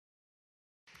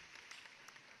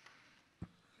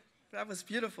That was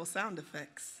beautiful sound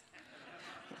effects.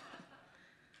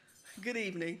 Good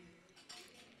evening.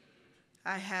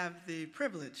 I have the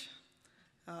privilege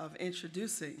of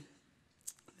introducing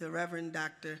the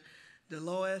Rev.Dr.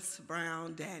 Delois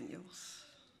Brown Daniels.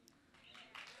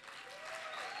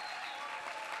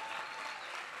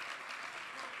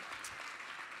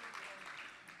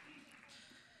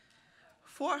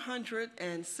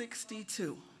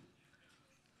 $462.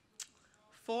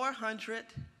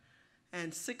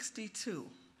 462.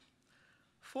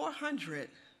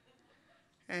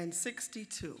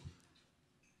 462.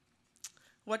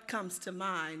 What comes to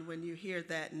mind when you hear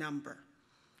that number?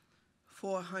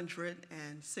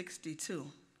 462.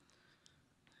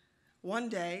 One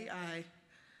day I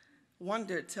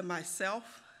wondered to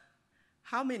myself,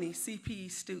 how many CPE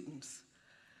students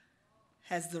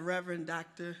has the Reverend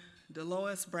Dr.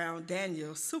 Delois Brown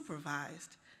Daniels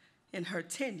supervised in her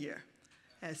tenure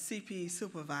as CPE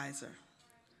supervisor?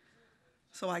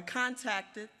 So I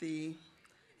contacted the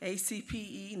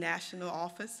ACPE national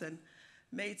office and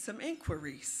made some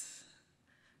inquiries.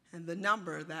 And the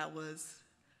number that was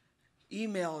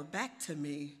emailed back to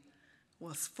me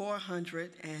was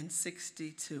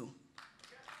 462.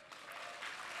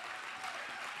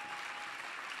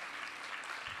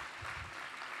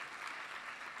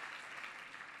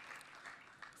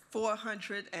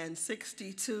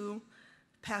 $462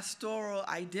 pastoral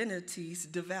identities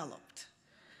developed.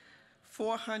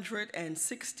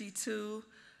 462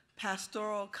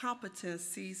 pastoral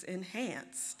competencies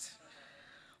enhanced.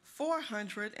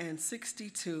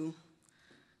 462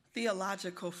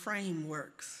 theological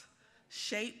frameworks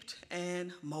shaped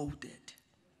and molded.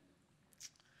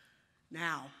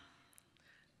 Now,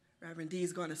 Reverend D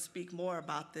is going to speak more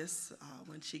about this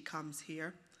when she comes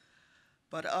here.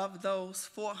 But of those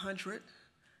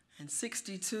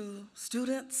 462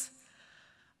 students,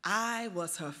 I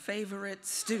was her favorite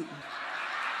student.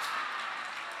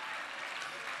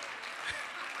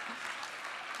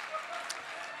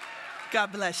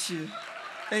 God bless you.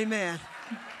 Amen.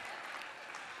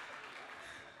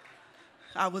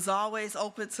 I was always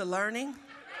open to learning.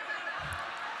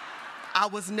 I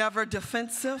was never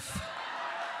defensive,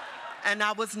 and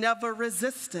I was never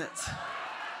resistant.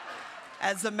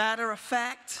 As a matter of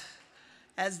fact,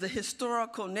 as the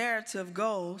historical narrative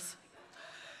goes,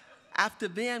 after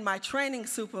being my training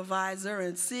supervisor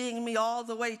and seeing me all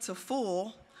the way to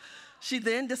full, she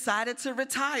then decided to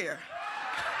retire.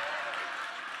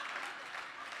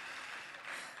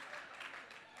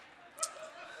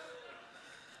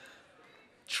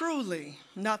 Truly,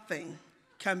 nothing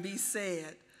can be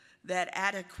said that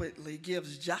adequately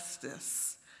gives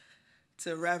justice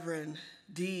to Reverend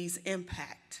D's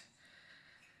impact.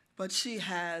 But she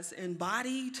has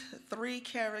embodied three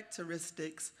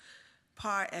characteristics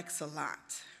par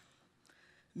excellence: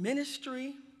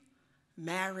 ministry,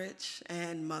 marriage,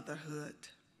 and motherhood.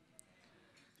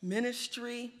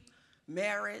 Ministry,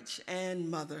 marriage, and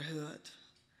motherhood.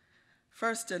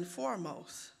 First and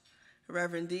foremost,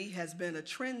 Reverend D has been a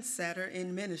trendsetter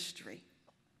in ministry,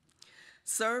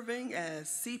 serving as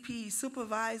CPE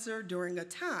supervisor during a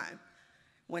time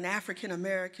when African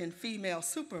American female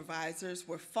supervisors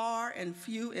were far and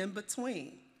few in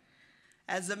between.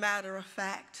 As a matter of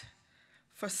fact,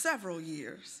 for several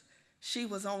years, she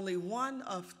was only one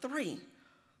of 3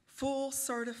 full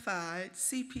certified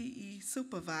CPE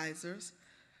supervisors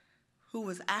who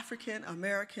was African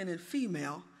American and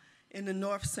female in the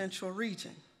North Central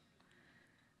region.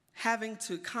 Having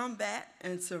to combat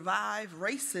and survive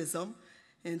racism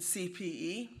in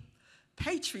CPE,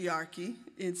 patriarchy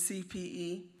in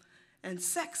CPE, and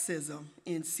sexism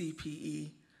in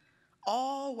CPE,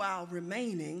 all while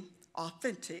remaining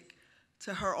authentic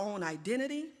to her own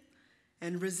identity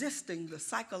and resisting the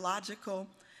psychological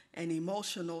and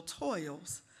emotional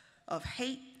toils of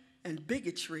hate and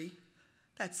bigotry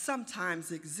that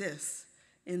sometimes exists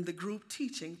in the group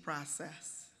teaching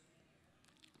process.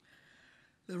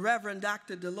 The Reverend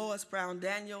Dr. Delois Brown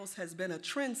Daniels has been a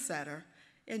trendsetter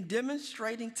in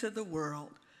demonstrating to the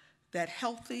world that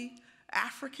healthy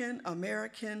African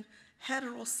American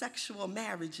heterosexual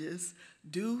marriages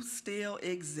do still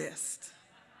exist.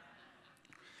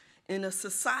 In a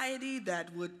society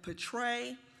that would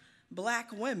portray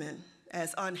Black women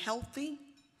as unhealthy,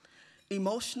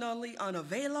 emotionally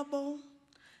unavailable,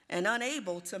 and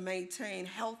unable to maintain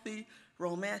healthy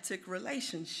romantic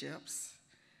relationships,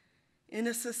 in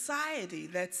a society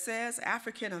that says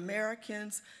African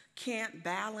Americans can't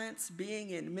balance being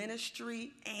in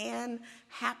ministry and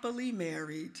happily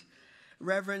married,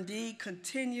 Reverend D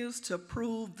continues to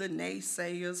prove the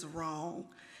naysayers wrong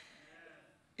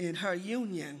in her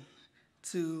union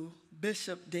to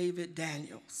Bishop David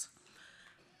Daniels.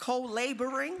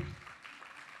 co-laboring,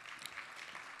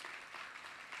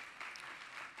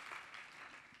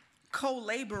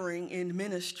 in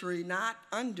ministry, not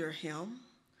under him,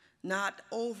 not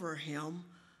over him,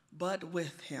 but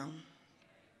with him.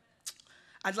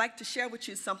 I'd like to share with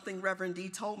you something Reverend D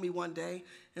told me one day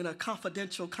in a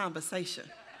confidential conversation.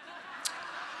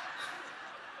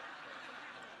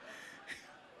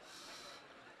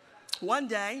 One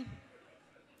day,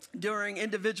 during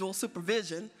individual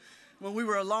supervision, when we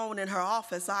were alone in her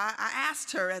office, I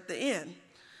asked her at the end,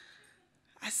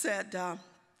 I said,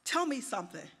 tell me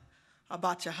something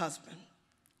about your husband.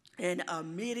 And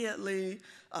immediately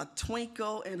a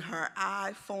twinkle in her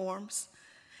eye forms.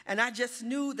 And I just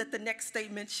knew that the next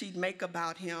statement she'd make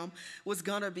about him was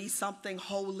going to be something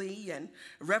holy and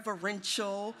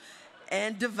reverential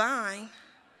and divine.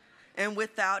 And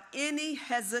without any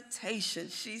hesitation,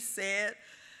 she said,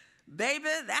 baby,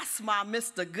 that's my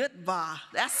Mr. Goodbar.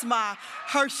 That's my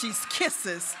Hershey's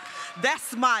Kisses.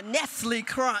 That's my Nestle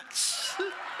Crunch.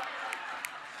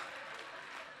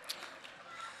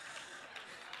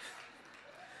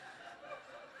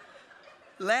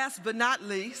 Last but not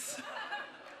least,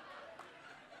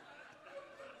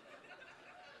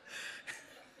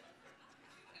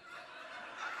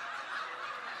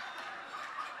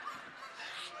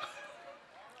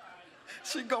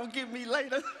 she gonna get me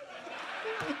later.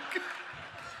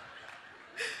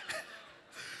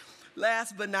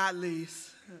 Last but not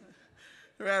least,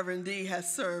 Reverend D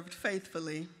has served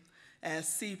faithfully as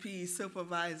CPE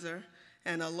supervisor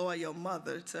and a loyal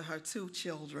mother to her 2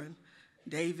 children,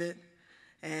 David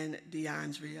and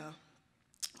DeAndrea.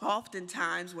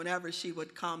 Oftentimes, whenever she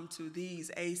would come to these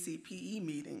ACPE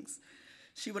meetings,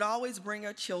 she would always bring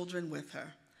her children with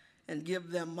her and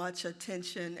give them much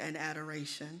attention and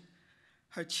adoration.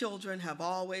 Her children have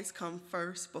always come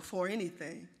first before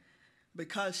anything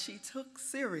because she took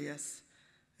serious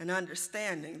an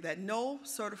understanding that no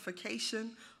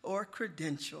certification or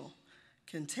credential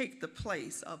can take the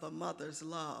place of a mother's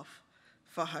love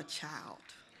for her child.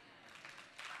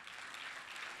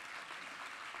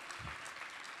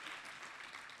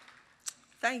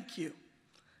 Thank you,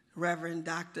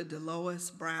 Rev.Dr. Delois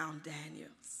Brown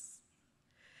Daniels.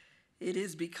 It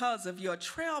is because of your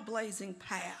trailblazing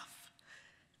path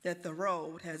that the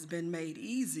road has been made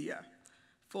easier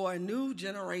for a new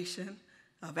generation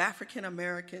of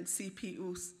African-American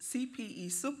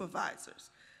CPE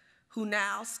supervisors who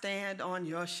now stand on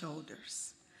your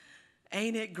shoulders.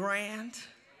 Ain't it grand?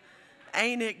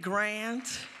 Ain't it grand?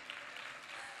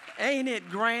 Ain't it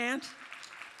grand?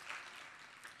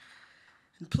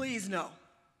 And please know,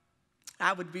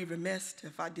 I would be remiss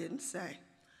if I didn't say,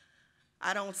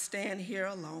 I don't stand here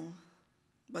alone,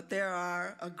 but there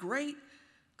are a great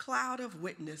cloud of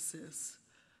witnesses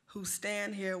who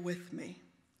stand here with me.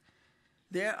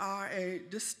 There are a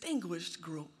distinguished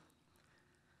group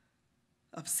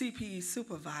of CPE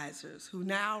supervisors who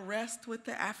now rest with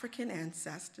their African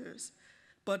ancestors,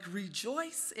 but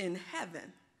rejoice in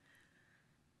heaven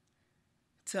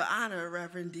to honor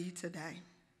Reverend D today.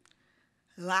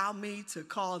 Allow me to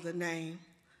call the name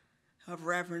of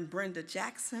Reverend Brenda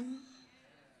Jackson,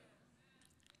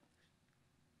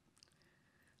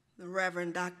 the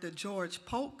Reverend Dr. George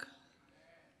Polk,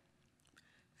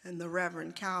 and the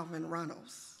Reverend Calvin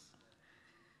Runnels.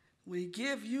 We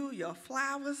give you your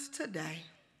flowers today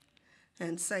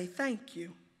and say thank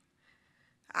you.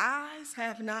 Eyes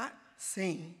have not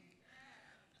seen,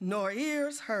 nor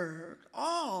ears heard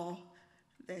all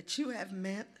that you have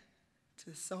meant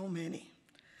to so many.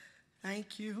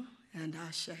 Thank you, and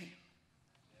Ashe.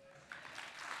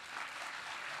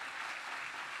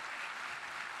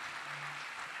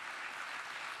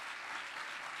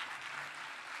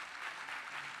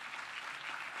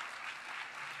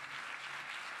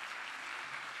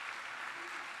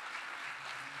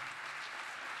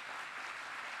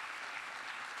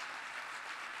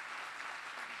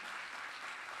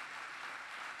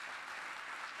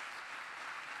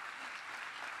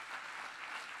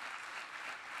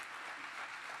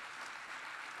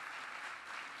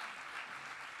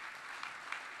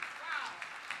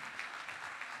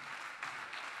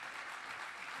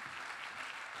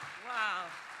 Wow.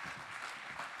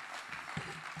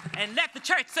 And let the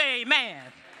church say amen.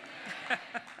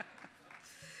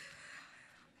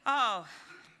 Oh,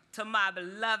 to my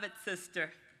beloved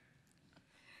sister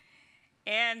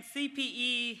and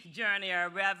CPE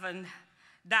journeyer, Reverend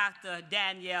Dr.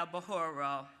 Danielle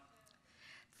Bahoro.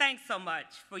 Thanks so much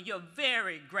for your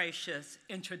very gracious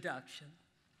introduction.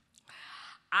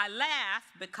 I laugh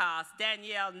because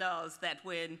Danielle knows that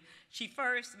when she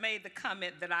first made the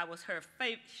comment that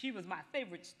she was my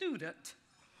favorite student,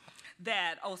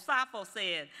 that Osafo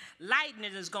said,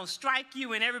 lightning is going to strike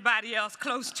you and everybody else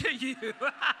close to you.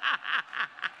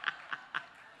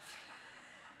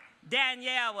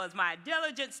 Danielle was my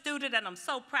diligent student, and I'm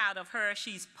so proud of her.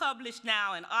 She's published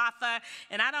now, an author,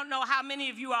 and I don't know how many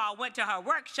of you all went to her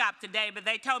workshop today, but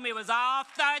they told me it was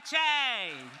off the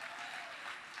chain.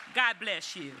 God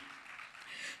bless you.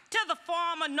 To the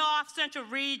former North Central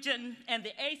Region and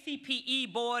the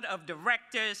ACPE Board of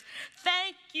Directors,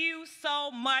 thank you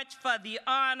so much for the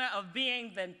honor of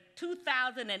being the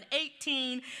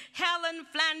 2018 Helen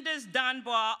Flanders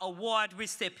Dunbar Award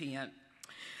recipient.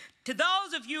 To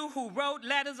those of you who wrote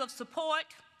letters of support,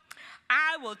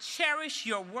 I will cherish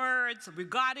your words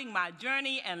regarding my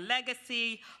journey and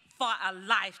legacy for a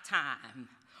lifetime.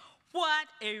 What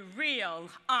a real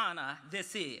honor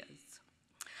this is.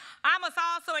 I must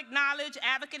also acknowledge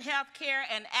Advocate Healthcare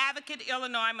and Advocate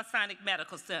Illinois Masonic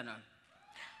Medical Center.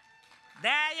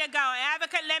 There you go,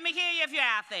 Advocate, let me hear you if you're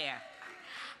out there.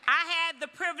 I had the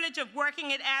privilege of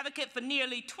working at Advocate for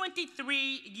nearly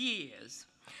 23 years.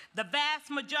 The vast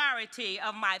majority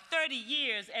of my 30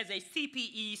 years as a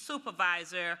CPE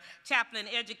supervisor, chaplain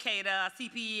educator,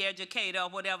 CPE educator,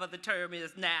 whatever the term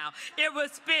is now, it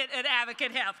was spent at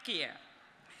Advocate Healthcare.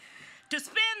 To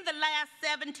spend the last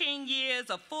 17 years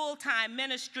of full-time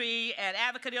ministry at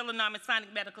Advocate Illinois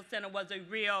Masonic Medical Center was a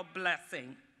real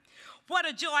blessing. What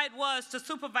a joy it was to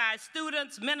supervise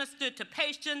students, minister to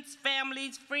patients,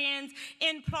 families, friends,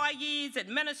 employees,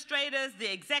 administrators,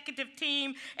 the executive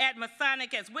team at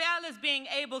Masonic, as well as being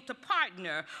able to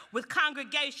partner with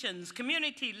congregations,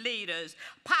 community leaders,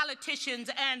 politicians,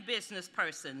 and business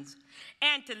persons,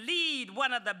 and to lead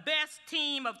one of the best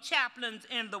team of chaplains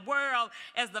in the world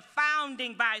as the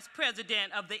founding vice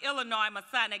president of the Illinois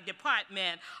Masonic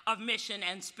Department of Mission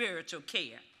and Spiritual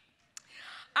Care.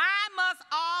 I must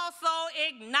also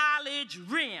acknowledge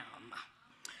REM.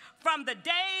 From the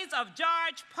days of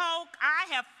George Polk,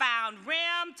 I have found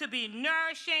REM to be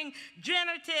nourishing,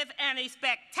 generative, and a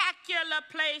spectacular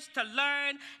place to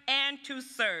learn and to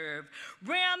serve.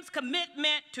 REM's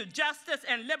commitment to justice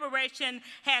and liberation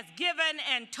has given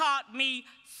and taught me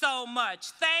so much.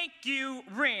 Thank you,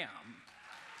 REM.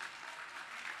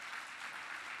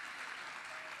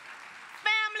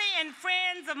 Family and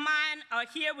friends of mine are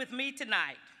here with me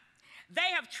tonight. They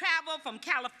have traveled from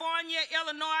California,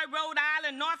 Illinois, Rhode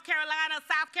Island, North Carolina,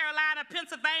 South Carolina,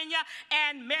 Pennsylvania,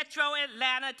 and Metro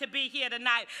Atlanta to be here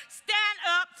tonight. Stand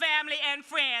up, family and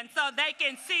friends, so they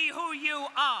can see who you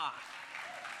are.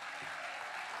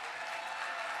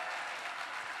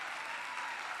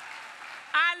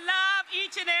 I love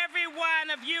each and every one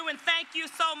of you, and thank you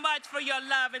so much for your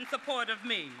love and support of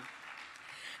me.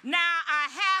 Now, I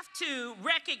have to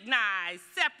recognize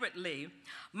separately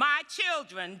my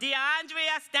children,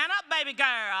 DeAndrea, stand up, baby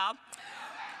girl,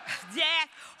 yeah,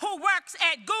 who works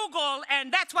at Google,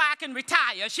 and that's why I can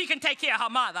retire. She can take care of her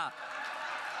mother.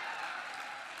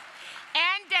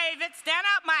 And David, stand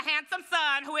up, my handsome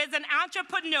son, who is an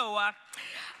entrepreneur.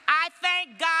 I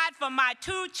thank God for my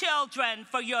two children,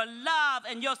 for your love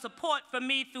and your support for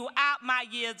me throughout my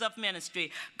years of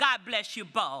ministry. God bless you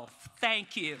both.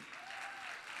 Thank you.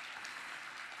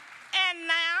 And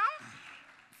now,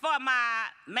 for my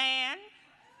man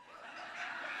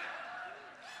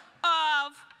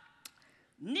of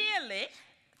nearly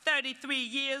 33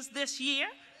 years this year,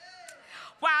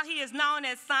 while he is known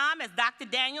as some as Dr.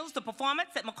 Daniels, the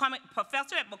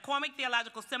professor at McCormick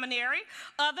Theological Seminary,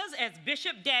 others as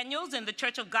Bishop Daniels in the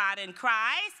Church of God in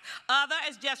Christ, others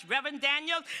as just Reverend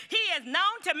Daniels, he is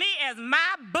known to me as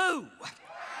my boo,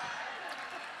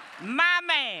 my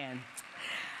man.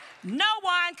 No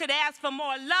one could ask for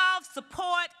more love,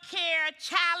 support, care,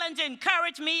 challenge,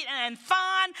 encouragement, and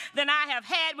fun than I have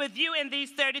had with you in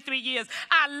these 33 years.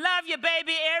 I love you,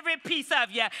 baby, every piece of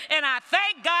you, and I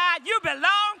thank God you belong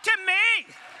to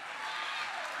me.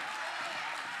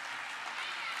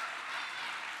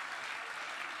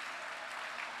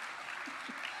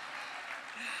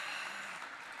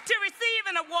 To receive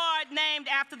an award named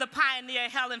after the pioneer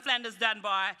Helen Flanders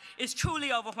Dunbar is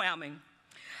truly overwhelming.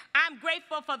 I'm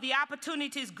grateful for the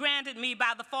opportunities granted me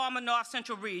by the former North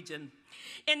Central Region.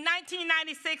 In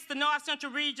 1996, the North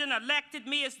Central Region elected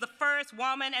me as the first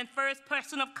woman and first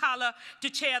person of color to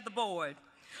chair the board.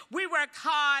 We worked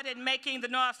hard at making the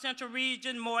North Central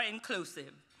Region more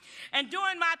inclusive. And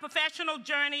during my professional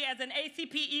journey as an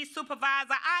ACPE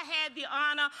supervisor, I had the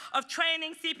honor of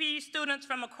training CPE students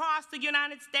from across the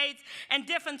United States and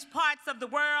different parts of the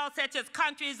world, such as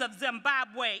countries of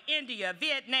Zimbabwe, India,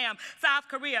 Vietnam, South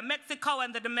Korea, Mexico,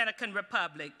 and the Dominican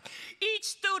Republic. Each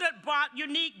student brought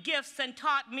unique gifts and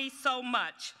taught me so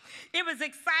much. It was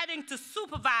exciting to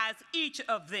supervise each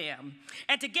of them.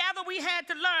 And together we had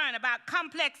to learn about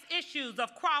complex issues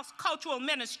of cross-cultural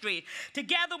ministry.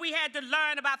 Together we had to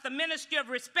learn about the ministry of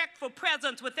respectful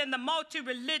presence within the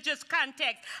multi-religious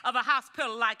context of a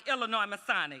hospital like Illinois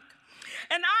Masonic.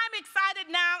 And I'm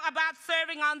excited now about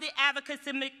serving on the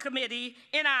advocacy committee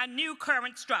in our new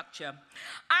current structure.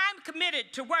 I'm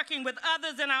committed to working with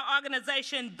others in our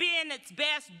organization, being its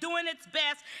best, doing its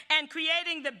best, and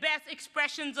creating the best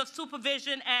expressions of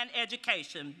supervision and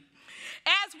education.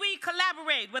 As we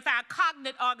collaborate with our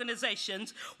cognate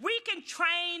organizations, we can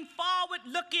train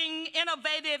forward-looking,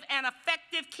 innovative, and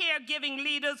effective caregiving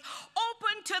leaders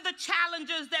open to the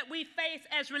challenges that we face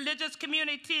as religious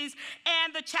communities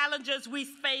and the challenges we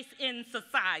face in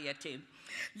society.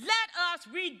 Let us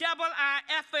redouble our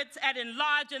efforts at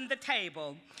enlarging the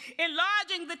table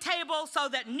so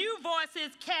that new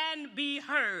voices can be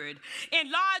heard,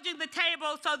 enlarging the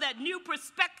table so that new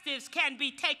perspectives can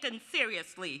be taken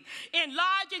seriously,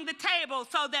 enlarging the table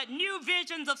so that new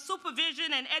visions of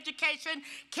supervision and education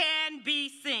can be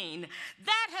seen.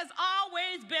 That has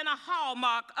always been a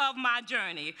hallmark of my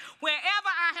journey. Wherever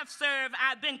I have served,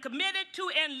 I've been committed to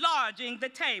enlarging the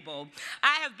table.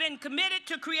 I have been committed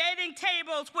to creating tables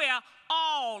where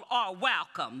all are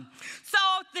welcome. So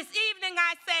this evening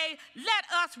I say, let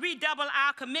us redouble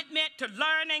our commitment to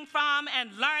learning from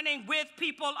and learning with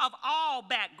people of all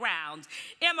backgrounds,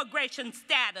 immigration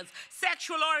status,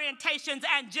 sexual orientations,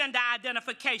 and gender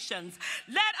identifications.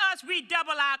 Let us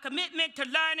redouble our commitment to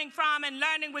learning from and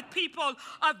learning with people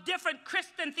of different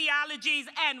Christian theologies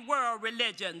and world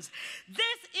religions.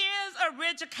 This is a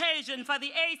rich occasion for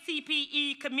the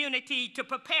ACPE community to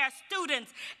prepare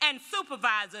students and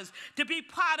supervisors to be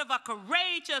part of a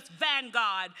courageous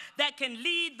vanguard that can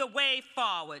lead the way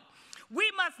forward. We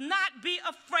must not be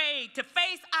afraid to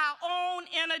face our own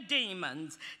inner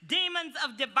demons, demons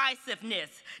of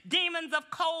divisiveness, demons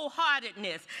of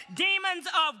cold-heartedness, demons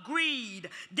of greed,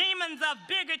 demons of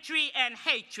bigotry and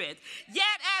hatred.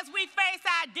 Yet as we face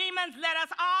our demons, let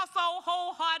us also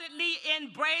wholeheartedly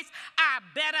embrace our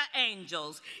better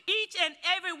angels. Each and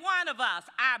every one of us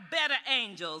are better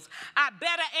angels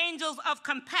of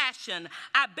compassion,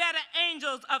 our better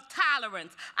angels of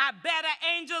tolerance, our better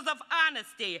angels of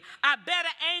honesty, our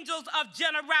better angels of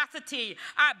generosity,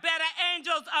 our better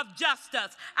angels of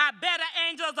justice, our better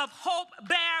angels of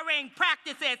hope-bearing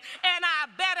practices, and our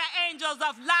better angels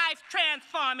of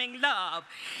life-transforming love.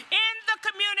 In the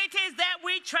communities that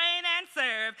we train and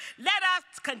serve, let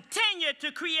us continue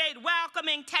to create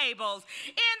welcoming tables.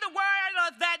 In the word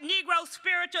of that Negro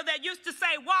spiritual that used to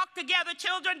say, walk together,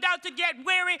 children, don't you get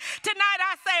weary. Tonight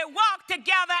I say, walk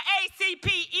together,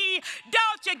 ACPE,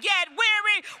 don't you get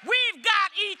weary. We've got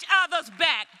each other's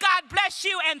back. God bless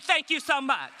you and thank you so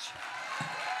much.